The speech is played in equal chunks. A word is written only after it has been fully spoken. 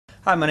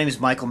Hi, my name is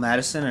Michael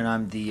Madison, and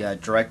I'm the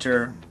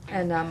director.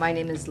 And my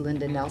name is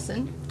Linda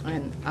Nelson,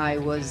 and I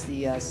was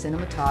the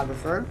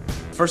cinematographer.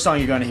 First song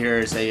you're going to hear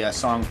is a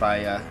song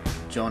by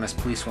Jonas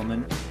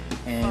Policewoman,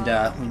 and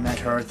we met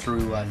her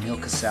through Neil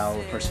Cassell,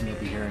 the person you'll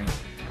be hearing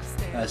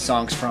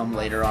songs from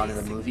later on in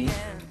the movie.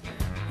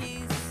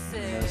 And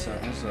those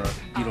are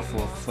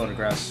beautiful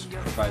photographs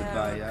provided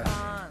by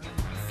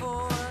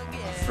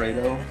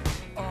Alfredo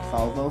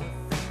Falvo.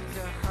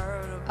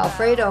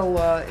 Alfredo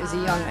is a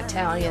young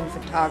Italian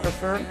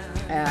photographer,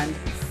 and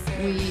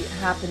we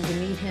happened to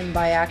meet him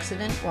by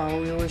accident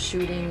while we were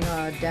shooting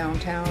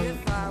downtown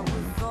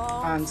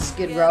on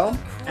Skid Row,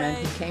 and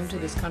he came to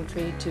this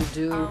country to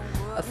do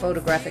a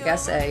photographic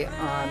essay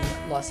on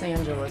Los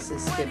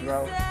Angeles' Skid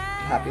Row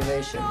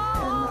population,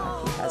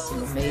 and he has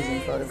some amazing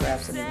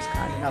photographs, and he was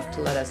kind enough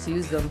to let us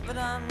use them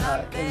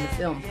in the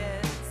film.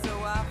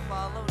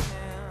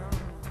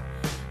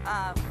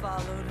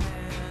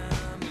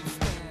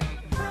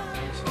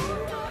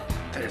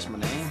 There's my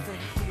name.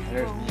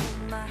 There's me.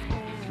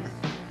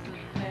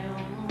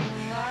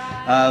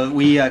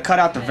 We cut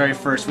out the very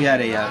first. We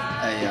had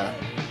a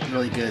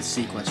really good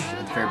sequence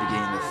at the very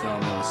beginning of the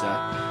film. It was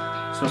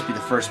supposed to be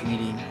the first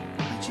meeting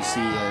that you see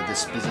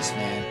this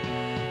businessman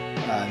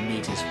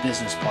meet his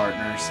business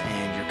partners,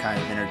 and you're kind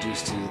of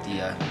introduced to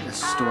the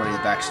story, the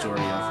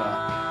backstory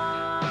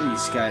of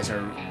these guys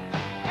are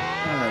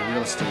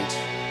real estate,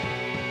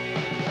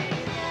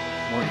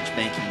 mortgage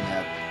banking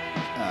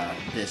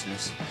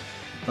business.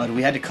 But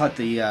we had to cut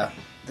the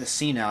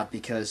scene out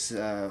because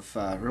of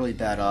really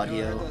bad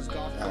audio,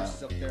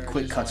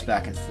 quick cuts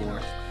back and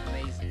forth.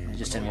 It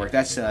just didn't work.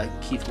 That's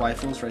Keith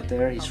Weifels right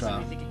there. He's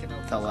a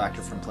fellow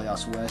actor from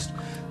Playhouse West.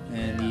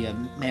 And the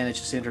man that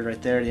just entered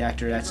right there, the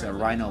actor, that's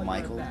Rhino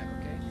Michael.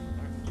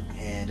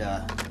 And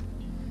I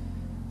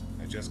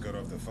just got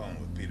off the phone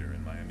with Peter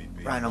in Miami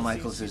Beach. Rhino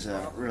Michaels is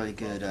a really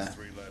good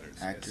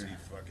actor.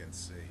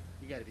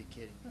 You gotta be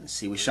kidding. Let's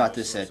see, we shot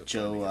this at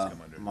Joe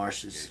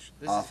Marsh's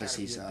office.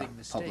 He's a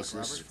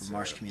publicist for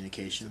Marsh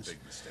Communications.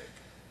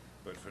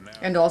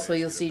 And also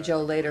you'll see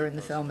Joe later in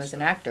the film as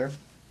an actor.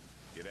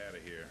 Get out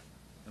of here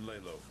and lay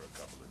low for a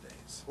couple of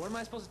days. What am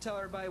I supposed to tell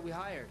everybody we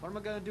hired? What am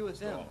I gonna do with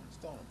them?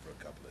 Stall them for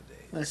a couple of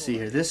days. Let's see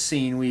here. This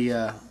scene,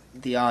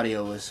 the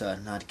audio was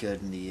not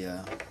good in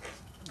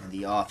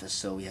the office,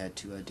 so we had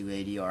to do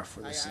ADR for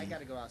the I scene.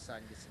 gotta go outside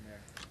and get some air.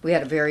 We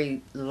had a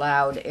very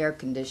loud air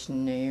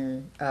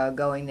conditioner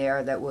going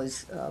there that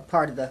was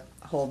part of the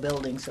whole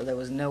building, so there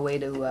was no way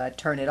to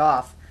turn it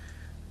off.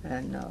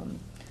 And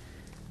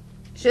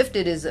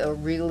Shifted is a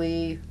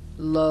really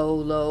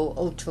low,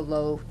 ultra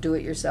low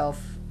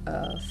do-it-yourself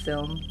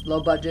film,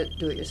 low budget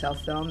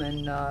do-it-yourself film,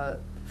 and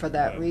for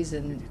that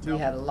reason we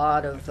had a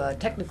lot of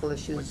technical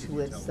issues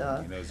with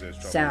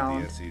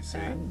sound,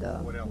 and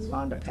we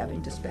wound up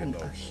having to spend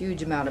a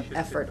huge amount of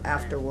effort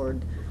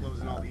afterward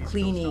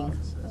cleaning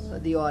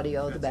the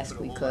audio the best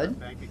we could.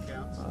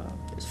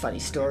 There's funny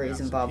stories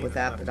involved with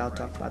that, but I'll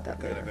talk about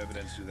that later.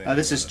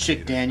 This is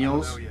Chick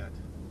Daniels,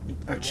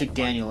 or Chick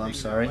Daniel, I'm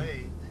sorry.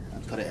 I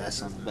put an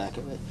S on the back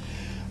of it.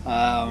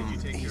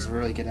 He's a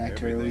really good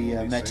actor. We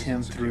met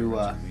him through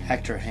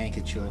Hector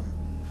Hankett. You'll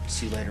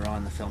see later on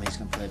in the film he's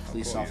going to play a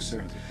police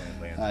officer.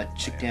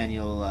 Chick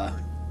Daniel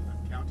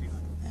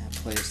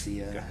plays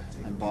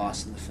my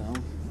boss in the film,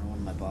 or one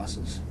of my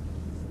bosses.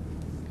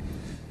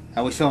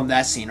 We filmed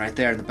that scene right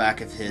there in the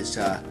back of his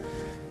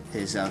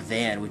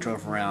van. We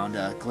drove around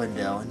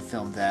Glendale and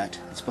filmed that.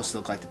 It's supposed to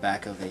look like the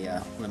back of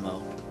a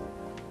limo,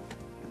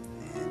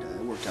 and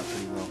it worked out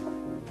pretty well.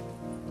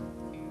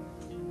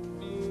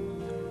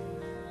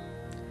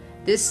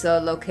 This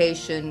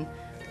location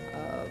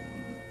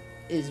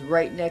is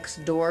right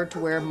next door to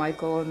where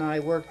Michael and I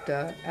worked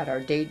at our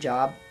day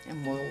job,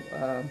 and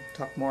we'll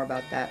talk more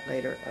about that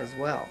later as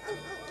well.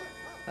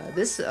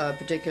 This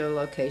particular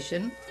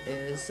location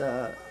is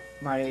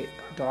my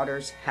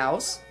daughter's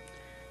house,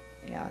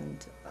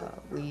 and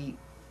we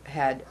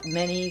had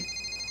many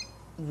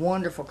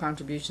wonderful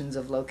contributions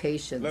of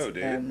locations. Hello,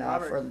 Dave.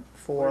 And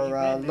for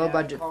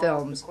low-budget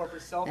films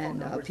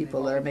and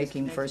people that are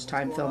making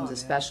first-time films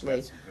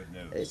especially,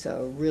 it's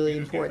a really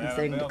important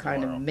thing to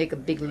kind of make a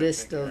big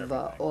list of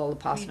all the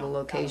possible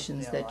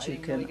locations that you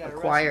can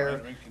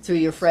acquire through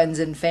your friends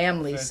and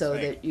family, so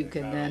that you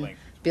can then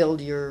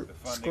build your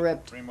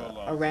script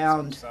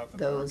around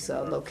those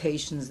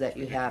locations that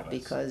you have,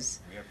 because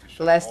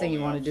the last thing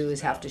you want to do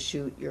is have to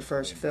shoot your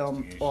first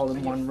film all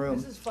in one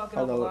room.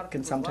 Although it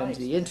can sometimes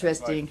be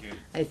interesting,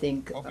 I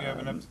think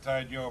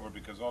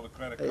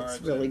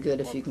it's really good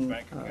if you can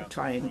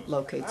try and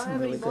locate some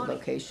really good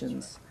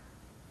locations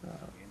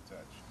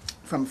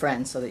from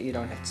friends, so that you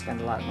don't have to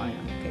spend a lot of money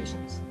on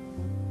locations.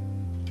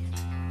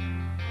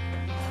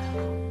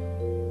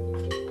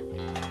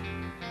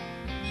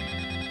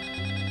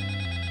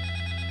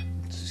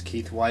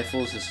 Keith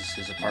Weifels. This is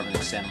his apartment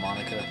in Santa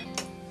Monica.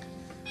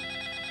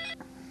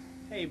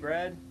 Hey,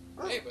 Brad.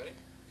 Hey, buddy.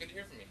 Good to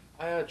hear from you.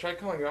 I tried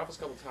calling your office a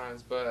couple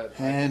times, but...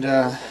 And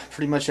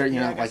pretty much, like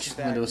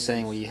Linda was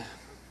saying, we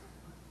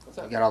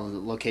got all the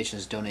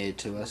locations donated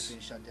to us.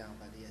 Shut down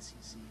by the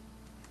SEC.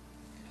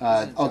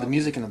 Oh, the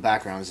music in the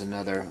background is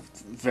another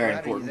very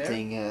Brad, are you important there?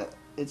 thing.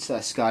 It's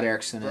Scott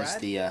Erickson is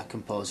Brad? the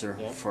composer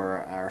Yeah.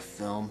 for our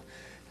film,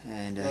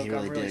 and Look, he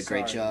really I'm did a great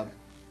sorry, job. man.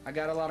 I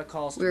got a lot of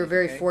calls. We were to make,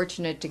 very okay?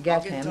 fortunate to I'll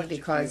get get in him touch with you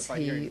because if I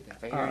hear he anything.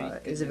 If I hear any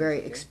good is a news, very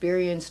okay?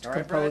 experienced All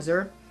right, Brad?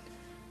 composer,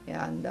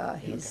 and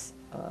he's.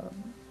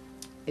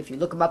 If you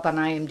look him up on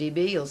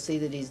IMDb, you'll see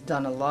that he's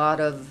done a lot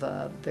of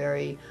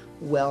very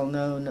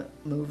well-known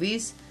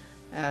movies,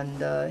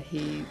 and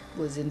he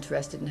was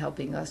interested in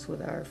helping us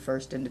with our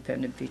first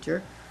independent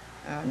feature,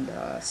 and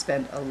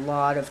spent a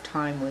lot of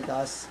time with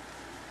us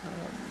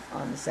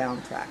on the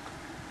soundtrack.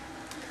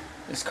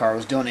 This car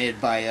was donated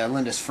by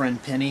Linda's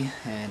friend Penny,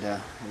 and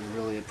we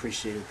really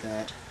appreciated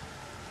that.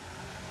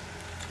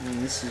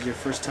 And this is your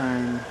first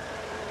time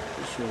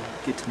that you'll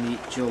get to meet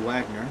Jill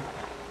Wagner.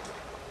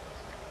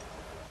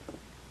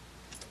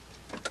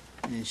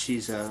 And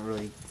she's a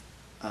really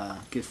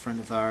good friend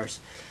of ours.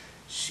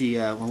 She,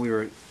 when we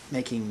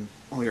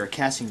were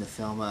casting the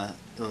film,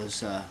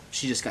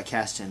 she just got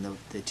cast in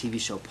the TV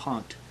show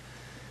Punk'd,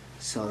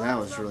 so that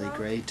was really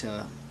great.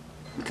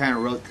 We kind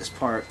of wrote this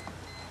part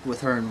with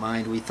her in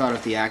mind. We thought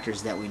of the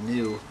actors that we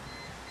knew,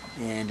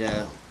 and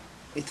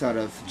we thought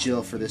of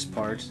Jill for this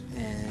part,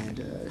 and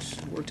it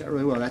worked out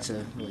really well. That's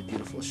a really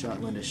beautiful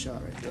shot, Linda's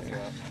shot right there.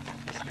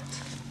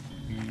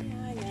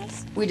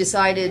 We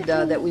decided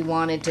that we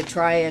wanted to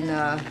try and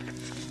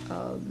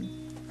Are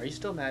you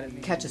still mad at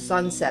me? catch a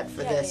sunset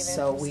for this,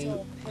 so we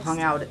hung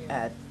out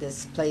at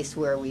this place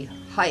where we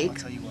hike, I'll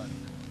tell you what.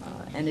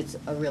 and it's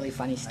a really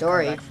funny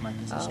story. back from my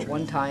business trip.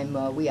 One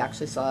time we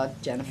actually saw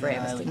Jennifer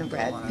Yeah, I Aniston like and to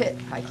Brad go on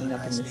Pitt hiking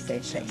up in the speak same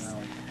to Sam place,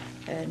 Allen.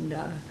 and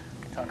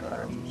Talk about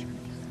our future.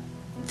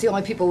 it's the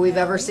only people we've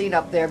ever seen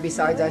up there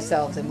besides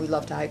ourselves, and we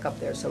love to hike up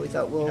there, so we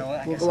thought we'll You know what,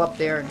 I we'll guess go up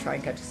there and try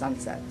and catch a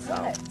sunset. So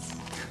I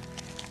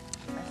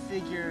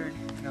figured,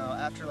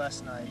 after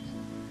last night,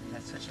 I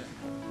had such a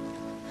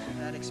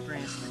bad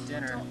experience with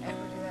dinner.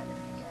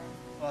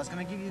 Well, I was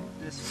gonna give you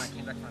this when I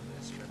came back from my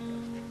business trip.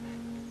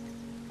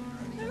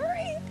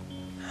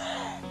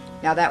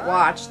 now that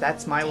watch,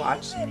 that's my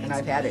watch, and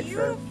I've had it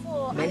for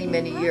many,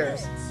 many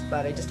years,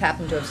 but I just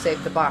happened to have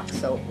saved the box,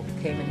 so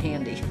it came in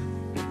handy.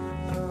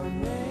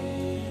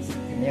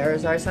 And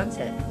there's our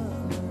sunset.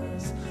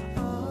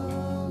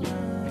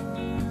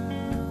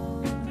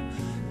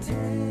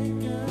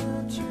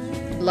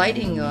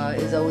 Lighting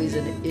is always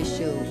an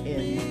issue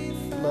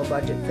in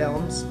low-budget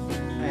films,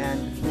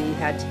 and we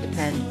had to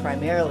depend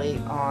primarily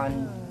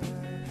on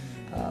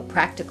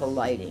practical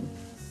lighting.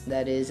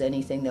 That is,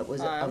 anything that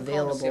was I'm calling to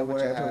see how available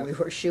much I wherever have we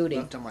were shooting.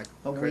 left on my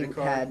We credit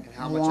card had and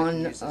how much I can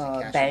one use as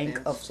a cash bank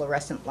advance. of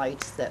fluorescent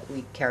lights that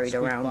we carried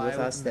Squeak around by with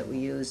with us that we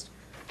used,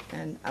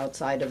 and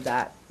outside of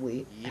that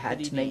we had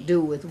to Yippity-dee. make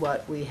do with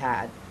what we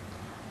had.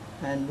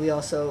 And we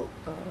also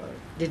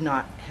did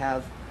not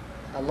have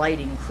a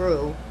lighting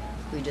crew.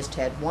 We just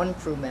had one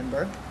crew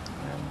member.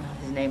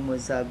 His name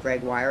was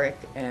Greg Wyrick,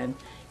 and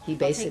he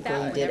basically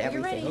that did whenever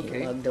you're everything. ready.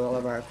 He lugged all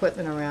of our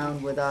equipment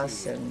around with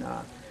us and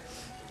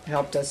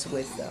helped us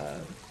with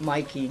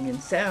miking and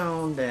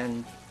sound,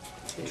 and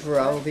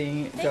drove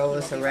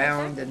us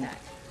around. And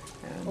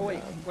Oh, wait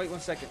 1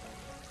 second.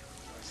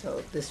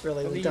 so this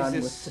really Let was me done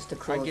use with this. just a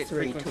crew I of get 3,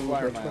 frequent 2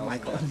 flyer of which were miles.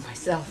 Michael and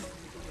myself.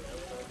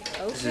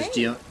 This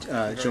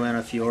is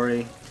Joanna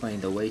Fiore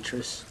playing the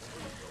waitress,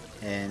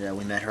 and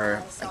we met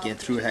her again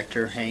through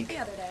Hector Hank.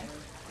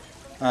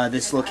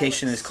 This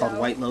location is called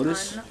White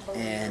Lotus,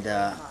 and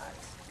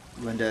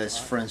Linda is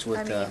friends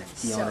with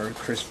the owner,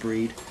 Chris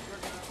Breed,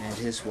 and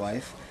his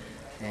wife,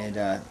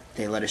 and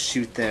they let us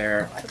shoot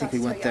there. I think we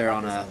went there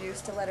on a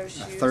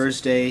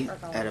Thursday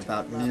at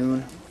about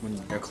noon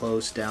when they're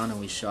closed down, and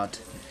we shot.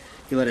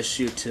 He let us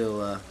shoot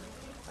till I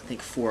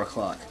think 4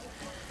 o'clock.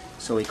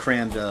 So we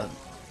crammed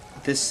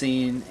this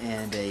scene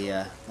and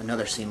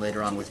another scene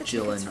later on with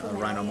Jill and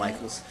Rhino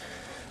Michaels.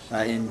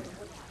 In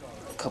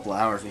a couple of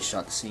hours we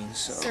shot the scene,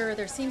 so Sir,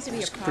 there seems to be a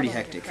it's problem pretty with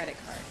your hectic. credit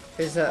card.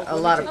 There's a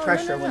lot of Oh,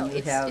 pressure no. when you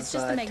It's have just the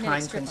magnetic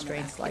time strip on the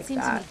constraints back. like It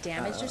seems that. to be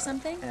damaged or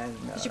something. And,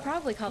 You should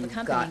probably call the you've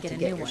company got and get to a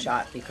get new your one.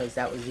 shot, because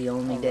that was the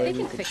only day They we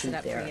can could fix it shoot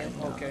up for there. you.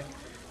 And, Okay.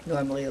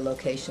 normally a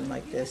location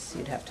like this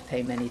you'd have to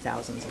pay many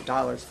thousands of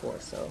dollars for.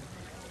 So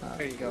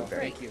There you go. we're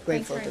very Thank you.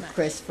 grateful Thanks to very much.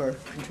 Chris for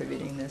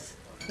contributing this.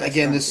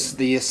 Again,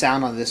 the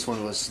sound on this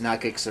one was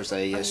not good because there's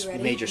a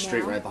ready major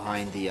street now? right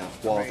behind the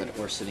wall that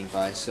we're sitting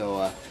by.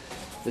 So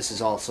this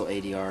is also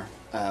ADR.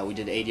 We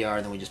did ADR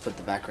and then we just put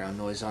the background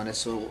noise on it.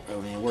 So I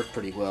mean, it worked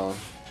pretty well.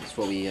 It's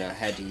what we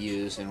had to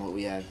use and what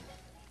we had.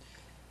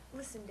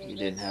 Listen, We David.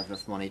 didn't have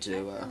enough money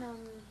to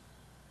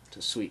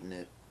sweeten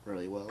it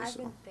really well. I've So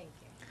been thinking.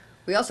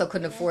 We also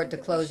couldn't afford to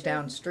close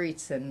down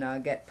streets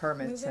and get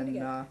permits, Move in and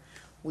together.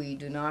 we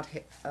do not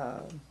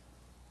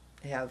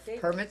have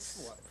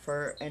permits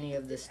for any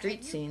of the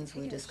street scenes.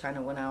 We just kind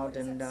of went out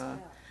and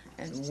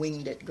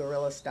winged it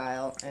guerrilla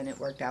style, and it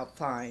worked out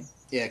fine.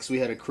 yeah, because we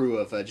had a crew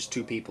of just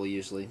 2 people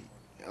usually.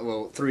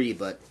 Well, 3,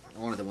 but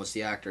one of them was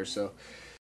the actor. So